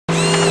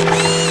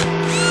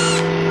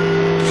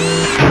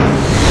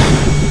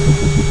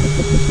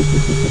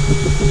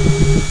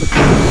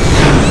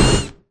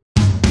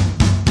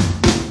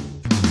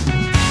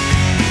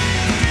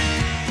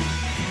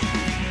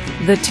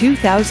The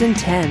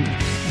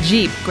 2010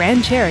 Jeep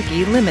Grand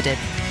Cherokee Limited,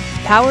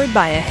 powered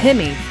by a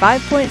Hemi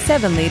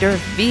 5.7-liter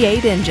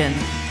V8 engine.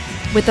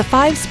 With a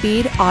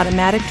 5-speed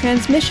automatic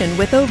transmission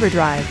with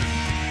overdrive,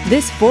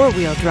 this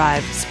 4-wheel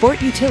drive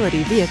sport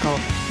utility vehicle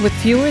with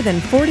fewer than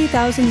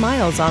 40,000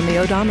 miles on the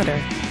odometer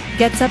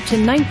gets up to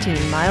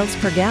 19 miles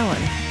per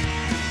gallon.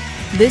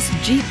 This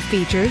Jeep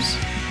features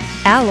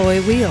alloy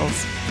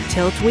wheels,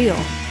 tilt wheel,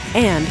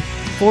 and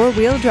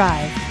 4-wheel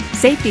drive.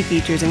 Safety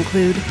features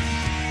include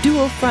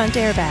dual front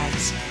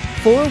airbags,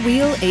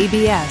 4-wheel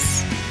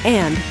ABS,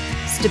 and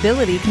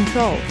stability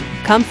control.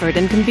 Comfort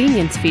and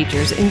convenience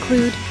features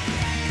include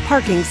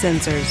parking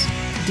sensors,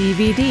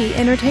 DVD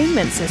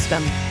entertainment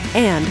system,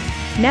 and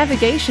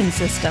navigation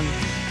system.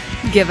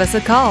 Give us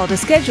a call to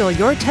schedule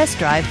your test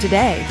drive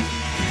today.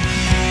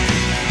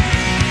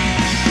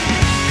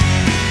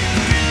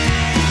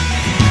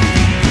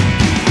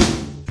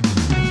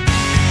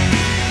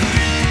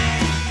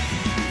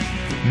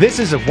 This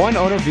is a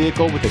one-owner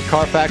vehicle with a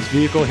Carfax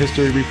Vehicle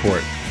History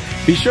Report.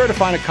 Be sure to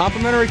find a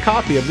complimentary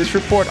copy of this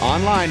report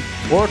online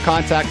or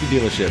contact the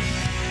dealership.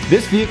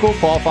 This vehicle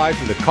qualifies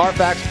for the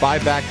Carfax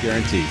buyback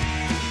guarantee.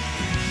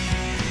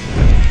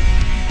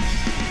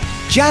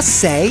 Just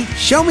say,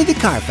 "Show me the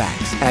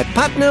Carfax" at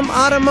Putnam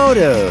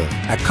Automotive,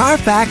 a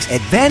Carfax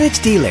Advantage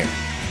dealer.